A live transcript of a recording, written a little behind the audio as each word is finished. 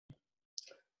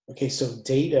Okay, so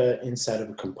data inside of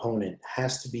a component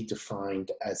has to be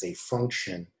defined as a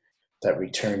function that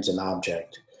returns an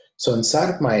object. So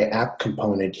inside of my app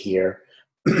component here,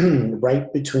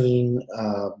 right between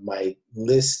my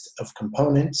list of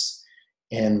components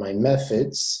and my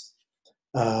methods,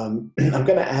 I'm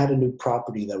going to add a new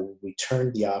property that will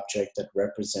return the object that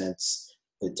represents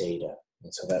the data.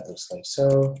 And so that looks like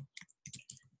so.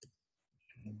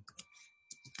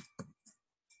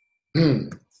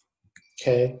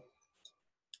 Okay.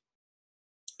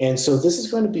 And so this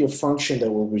is going to be a function that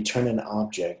will return an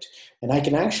object. And I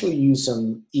can actually use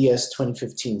some ES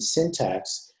 2015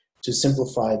 syntax to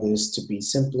simplify this to be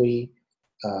simply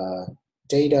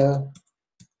data,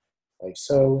 like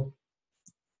so.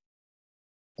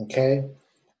 Okay.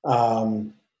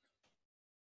 And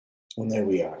there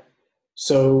we are.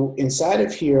 So inside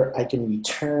of here, I can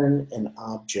return an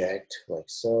object like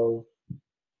so.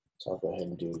 So I'll go ahead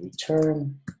and do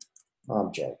return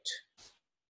object.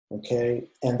 Okay,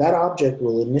 and that object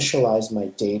will initialize my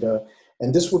data,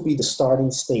 and this will be the starting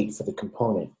state for the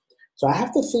component. So I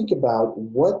have to think about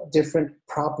what different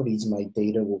properties my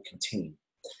data will contain.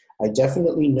 I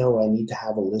definitely know I need to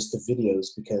have a list of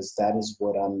videos because that is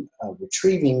what I'm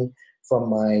retrieving from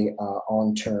my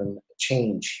on-term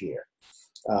change here,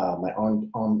 my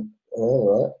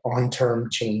on-term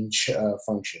change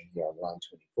function here on line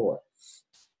 24.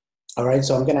 All right,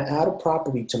 so I'm going to add a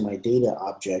property to my data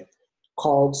object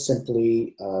called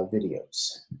simply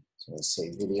videos. So let's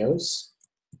say videos.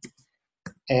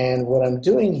 And what I'm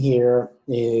doing here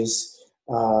is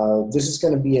this is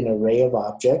going to be an array of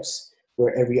objects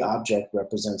where every object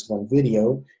represents one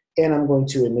video, and I'm going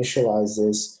to initialize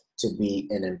this to be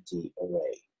an empty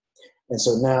array. And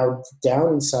so now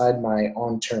down inside my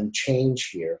on-term change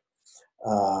here,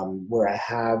 where I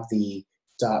have the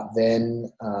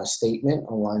 .then statement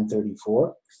on line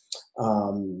 34,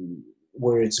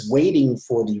 where it's waiting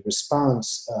for the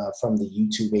response from the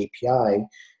YouTube API.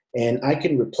 And I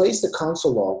can replace the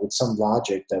console log with some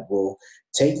logic that will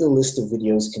take the list of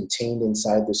videos contained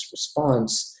inside this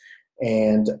response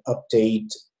and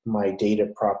update my data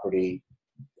property,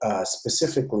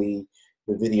 specifically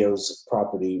the videos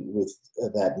property with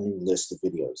that new list of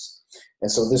videos.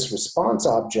 And so this response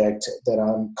object that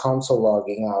I'm console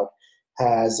logging out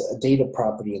has a data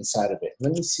property inside of it.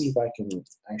 Let me see if I can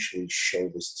actually show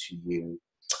this to you.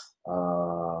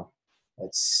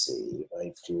 Let's see if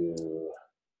I do,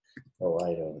 oh,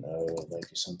 I don't know, if I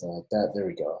do something like that. There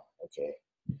we go, okay.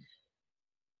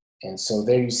 And so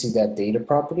there you see that data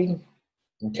property,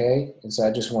 okay? And so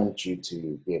I just wanted you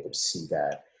to be able to see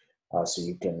that so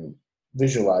you can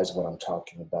visualize what I'm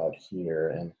talking about here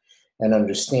and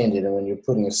understand it. And when you're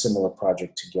putting a similar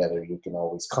project together, you can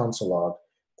always console log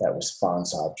that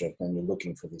response object and you're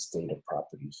looking for this data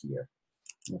property here,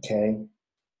 okay?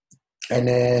 And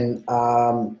then,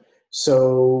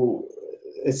 so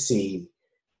let's see.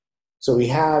 So we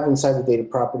have inside the data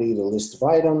property the list of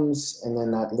items, and then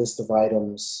that list of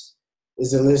items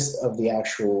is a list of the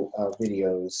actual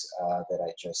videos that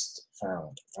I just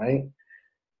found, right?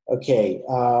 Okay,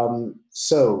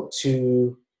 so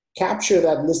to capture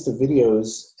that list of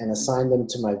videos and assign them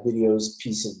to my videos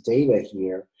piece of data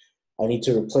here, I need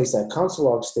to replace that console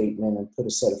log statement and put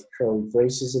a set of curly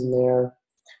braces in there.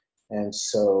 And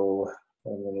so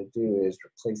what I'm going to do is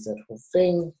replace that whole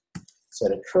thing,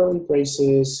 set of curly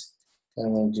braces, and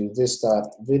I'm going to do this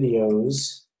dot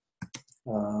videos,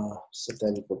 set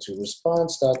that equal to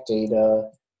response dot data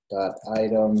dot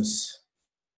items.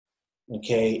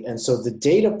 Okay, and so the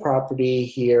data property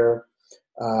here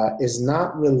is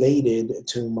not related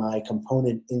to my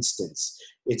component instance.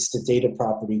 It's the data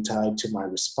property tied to my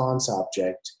response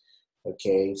object.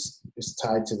 Okay, it's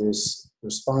tied to this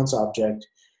response object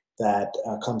that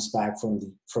comes back from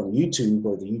YouTube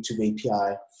or the YouTube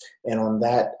API. And on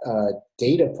that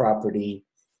data property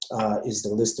is the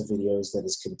list of videos that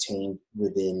is contained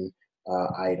within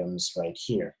items right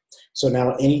here. So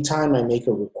now anytime I make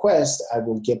a request, I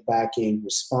will get back a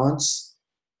response,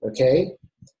 okay?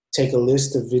 Take a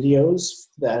list of videos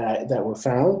that were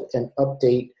found and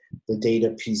update the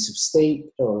data piece of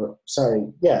state, or sorry,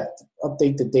 yeah,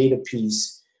 update the data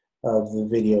piece of the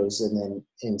videos and then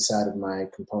inside of my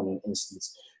component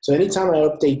instance. So anytime I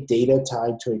update data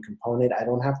tied to a component, I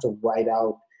don't have to write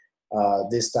out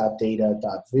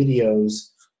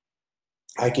this.data.videos.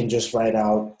 I can just write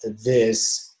out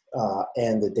this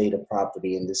and the data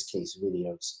property, in this case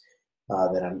videos,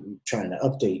 that I'm trying to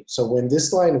update. So when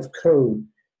this line of code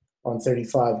on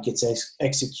 35 gets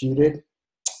executed,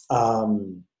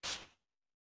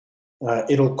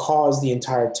 it'll cause the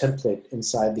entire template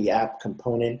inside the app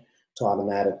component to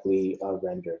automatically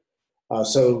render.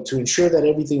 So to ensure that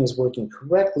everything is working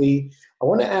correctly, I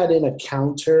want to add in a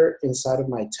counter inside of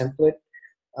my template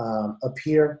up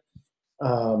here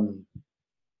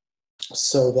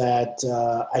so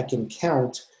that I can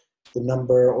count the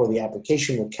number, or the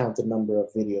application will count the number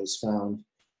of videos found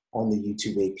on the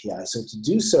YouTube API. So to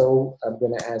do so, I'm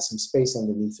going to add some space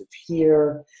underneath of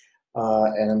here,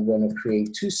 and I'm going to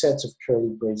create 2 sets of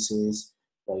curly braces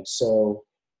like so.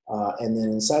 And then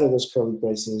inside of those curly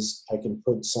braces, I can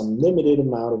put some limited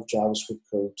amount of JavaScript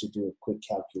code to do a quick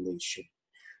calculation.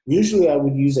 Usually I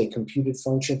would use a computed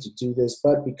function to do this,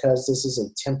 but because this is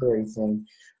a temporary thing,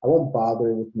 I won't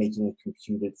bother with making a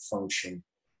computed function.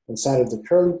 Inside of the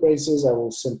curly braces, I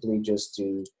will simply just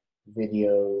do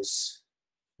videos,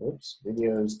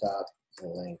 videos dot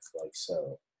length like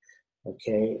so.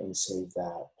 Okay, and save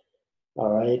that. All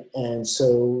right, and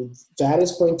so that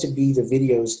is going to be the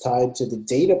videos tied to the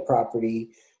data property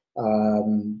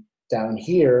down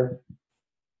here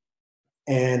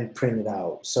and print it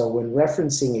out. So when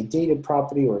referencing a data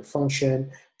property or a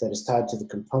function that is tied to the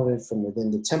component from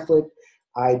within the template,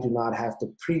 I do not have to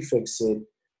prefix it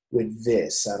with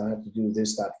this. I don't have to do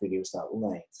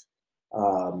this.videos.length.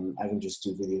 I can just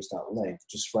do videos.length.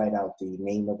 Just write out the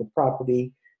name of the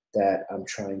property that I'm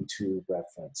trying to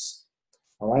reference.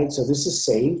 All right, so this is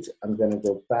saved. I'm going to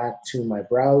go back to my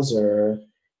browser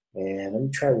and let me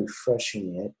try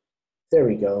refreshing it. There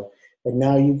we go. And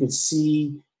now you can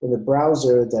see in the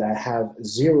browser that I have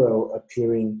 0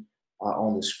 appearing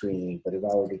on the screen. But if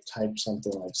I were to type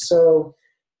something like so,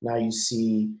 now you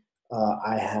see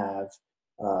I have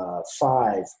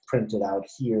 5 printed out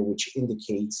here, which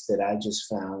indicates that I just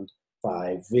found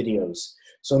 5 videos.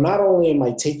 So not only am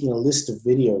I taking a list of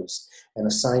videos and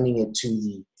assigning it to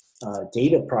the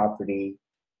data property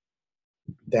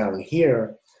down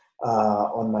here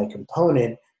on my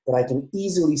component, but I can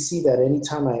easily see that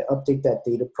anytime I update that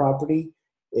data property,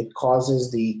 it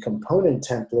causes the component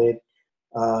template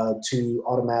to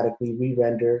automatically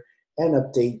re-render and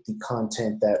update the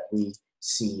content that we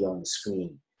see on the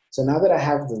screen. So now that I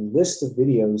have the list of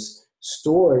videos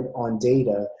stored on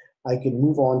data, I can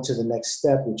move on to the next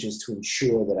step, which is to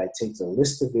ensure that I take the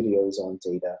list of videos on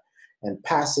data and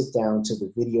pass it down to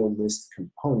the video list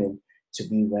component to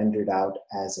be rendered out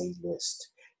as a list.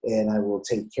 And I will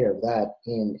take care of that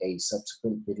in a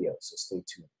subsequent video, so stay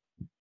tuned.